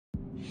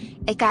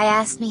A guy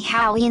asked me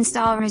how we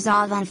install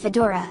Resolve on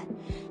Fedora,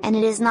 and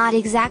it is not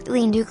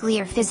exactly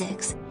nuclear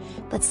physics,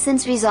 but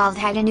since Resolve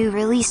had a new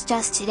release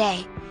just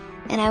today,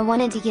 and I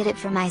wanted to get it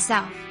for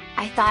myself,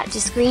 I thought to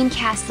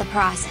screencast the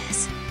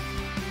process.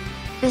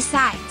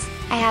 Besides,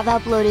 I have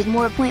uploaded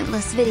more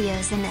pointless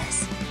videos than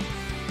this.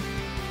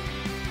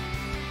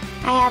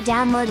 I have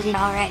downloaded it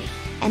already,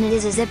 and it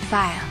is a zip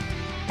file,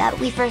 that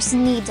we first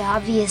need to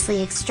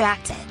obviously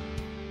extract it.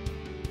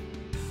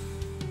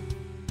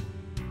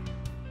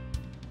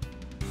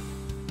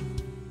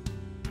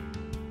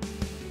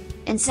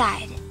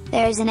 Inside,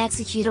 there is an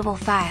executable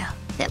file,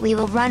 that we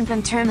will run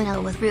from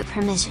terminal with root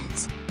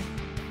permissions.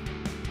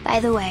 By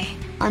the way,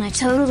 on a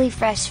totally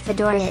fresh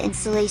Fedora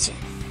installation,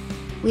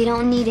 we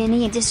don't need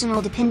any additional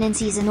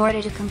dependencies in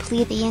order to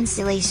complete the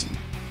installation,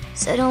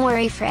 so don't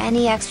worry for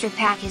any extra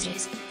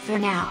packages, for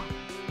now.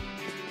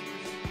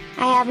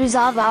 I have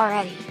Resolve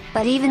already,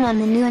 but even on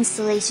the new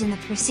installation the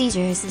procedure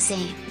is the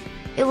same.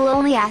 It will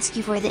only ask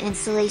you for the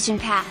installation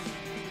path,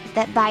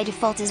 that by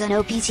default is an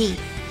OPT,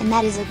 and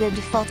that is a good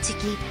default to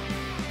keep.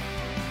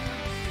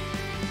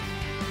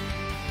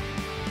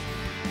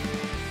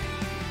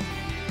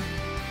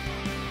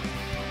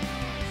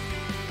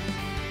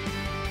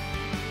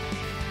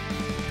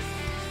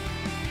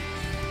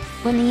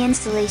 When the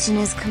installation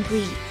is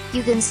complete,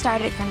 you can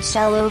start it from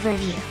Shell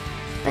Overview.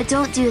 But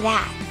don't do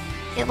that!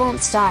 It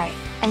won't start,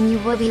 and you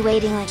will be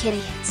waiting like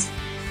idiots.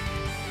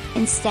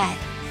 Instead,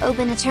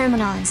 open a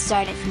terminal and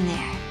start it from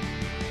there.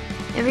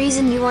 The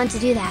reason you want to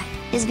do that,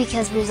 is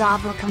because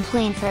Resolve will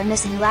complain for a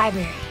missing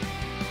library.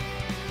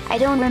 I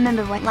don't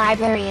remember what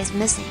library is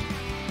missing,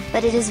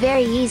 but it is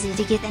very easy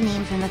to get the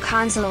name from the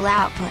console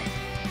output.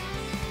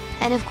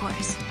 And of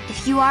course,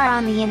 if you are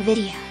on the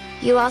NVIDIA,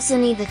 you also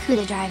need the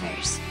CUDA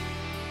drivers.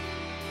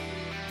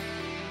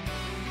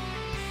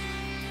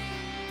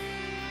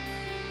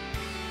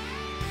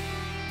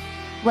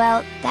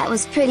 Well, that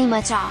was pretty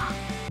much all.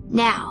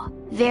 Now,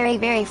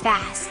 very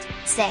fast,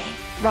 say,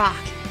 rock,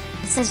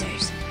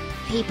 scissors,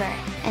 paper,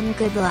 and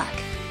good luck.